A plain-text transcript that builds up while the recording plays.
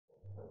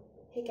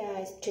Hey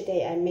guys,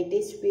 today I made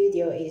this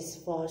video is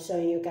for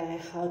showing you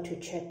guys how to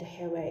check the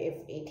hair wear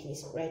if it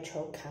is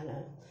retro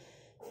color.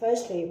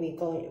 Firstly,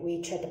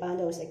 we check the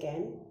bundles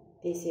again.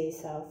 This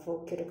is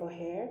full cuticle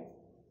hair.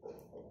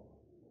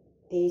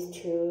 These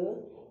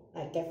two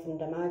I get from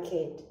the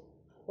market.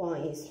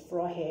 One is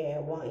floor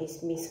hair, one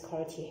is mixed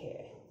quality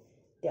hair.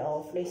 They're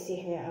all fleecy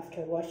hair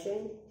after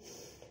washing.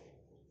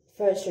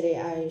 Firstly,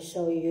 I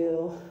show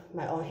you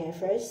my own hair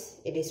first.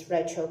 It is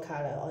retro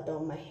color, although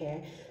my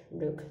hair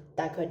look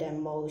darker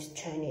than most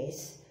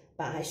Chinese,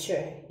 but I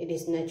sure it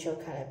is natural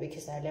color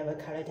because I never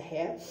colored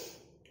hair.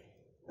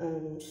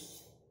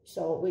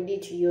 So we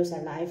need to use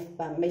a knife,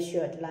 but make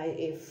sure the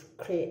knife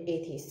it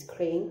is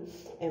clean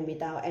and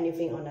without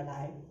anything on the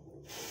knife.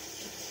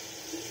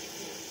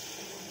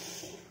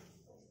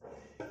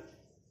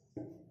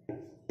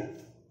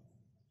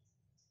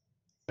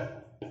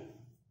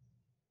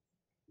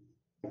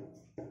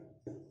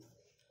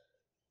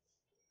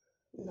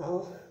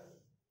 Now,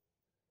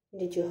 you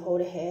need to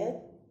hold the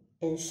hair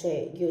and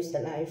use the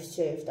knife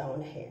shave down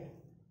the hair.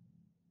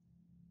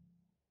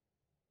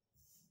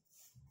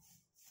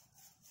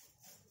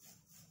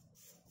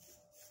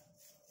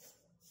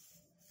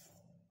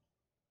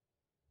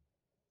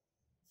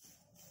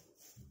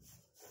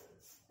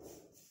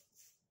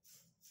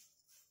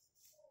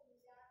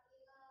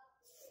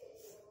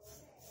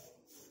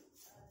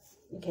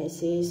 You can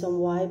see some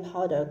white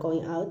powder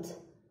going out.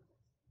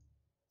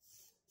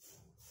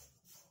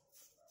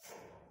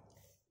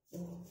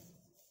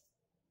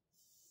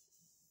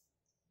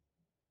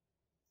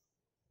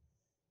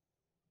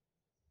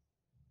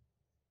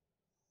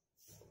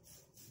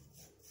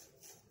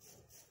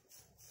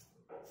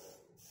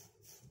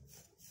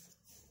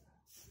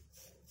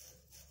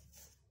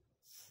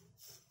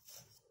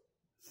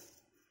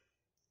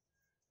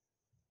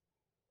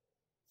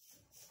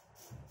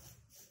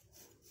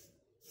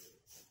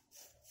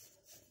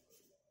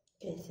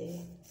 You can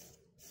see.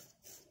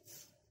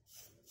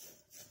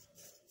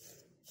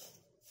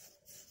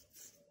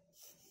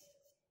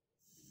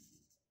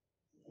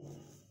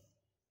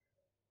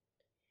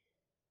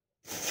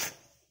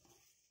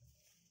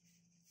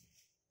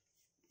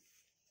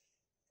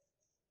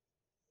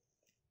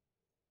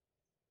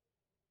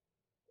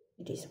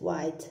 It is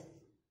white.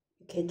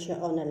 You can check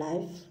on the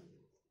knife,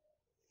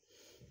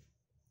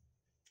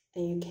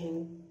 and you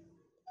can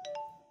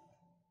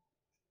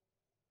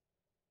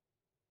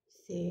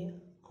see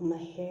on my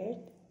hair,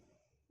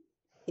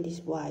 it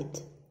is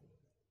white.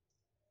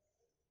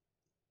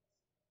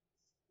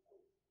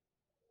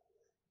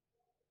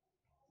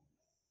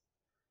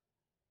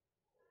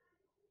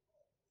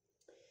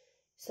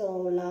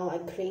 So now I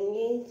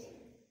clean it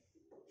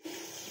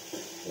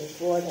with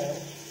water.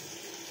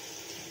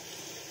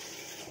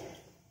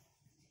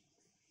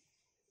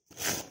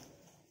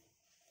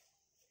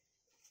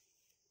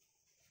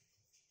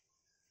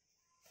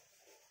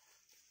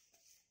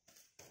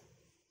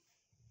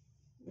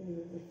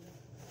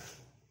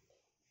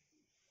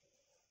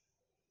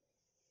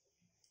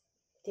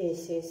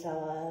 This is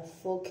our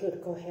full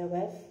cuticle hair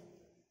weft.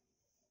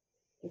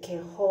 You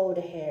can hold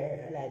the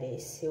hair like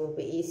this. It will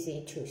be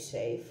easy to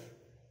shave.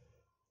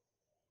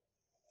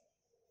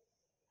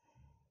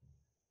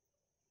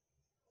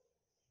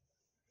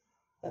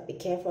 But be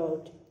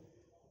careful.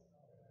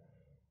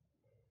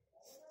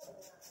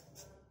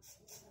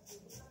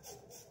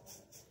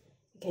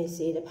 You can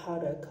see the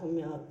powder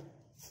coming out.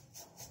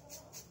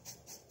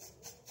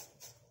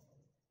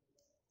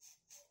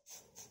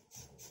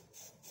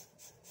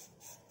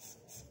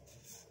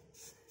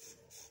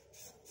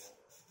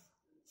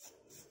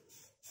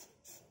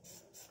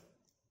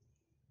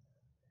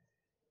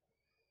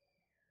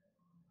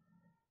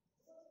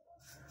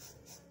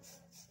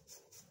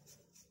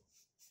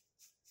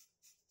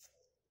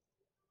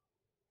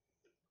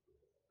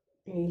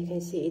 And you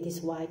can see it is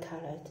white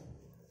colored.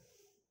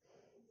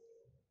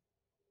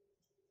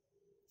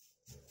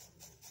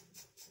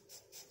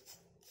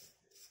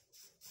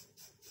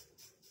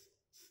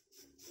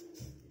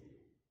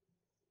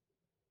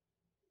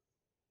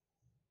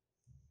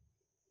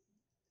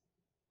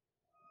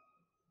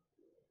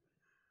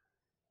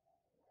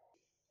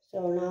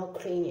 So now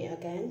clean it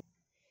again.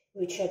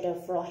 We check the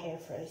floor hair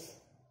first,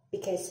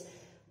 because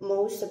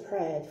most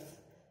braid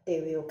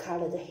they will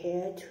color the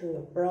hair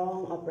to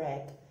brown or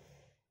black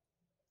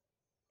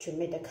to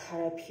make the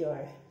color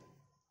pure.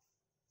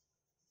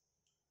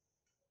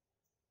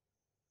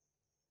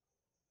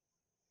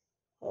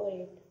 Hold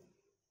it.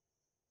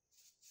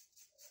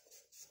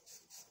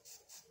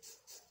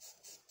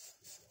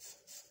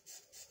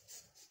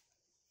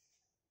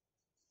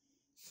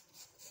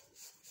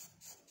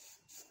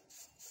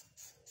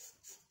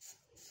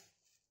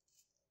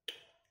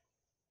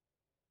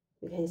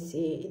 You can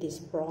see it is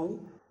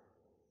brown.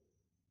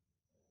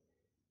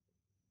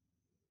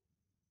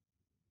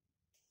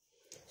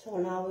 So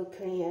now we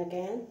clean it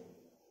again.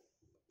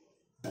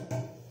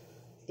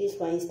 This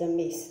one is the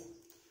mix.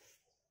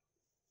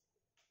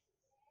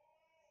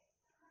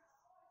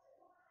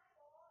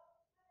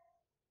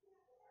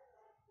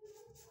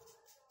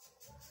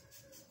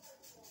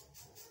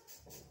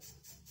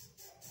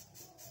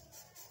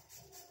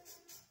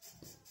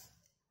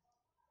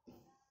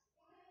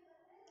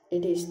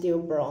 it is still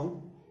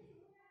brown.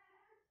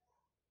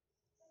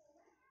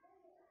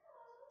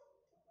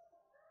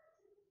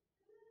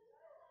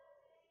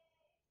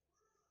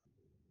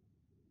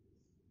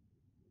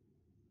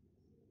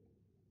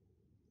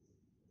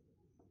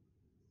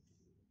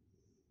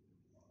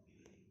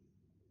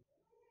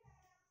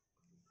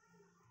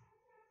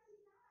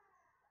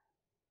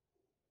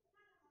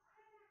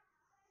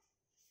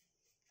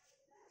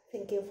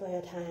 Thank you for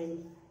your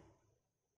time.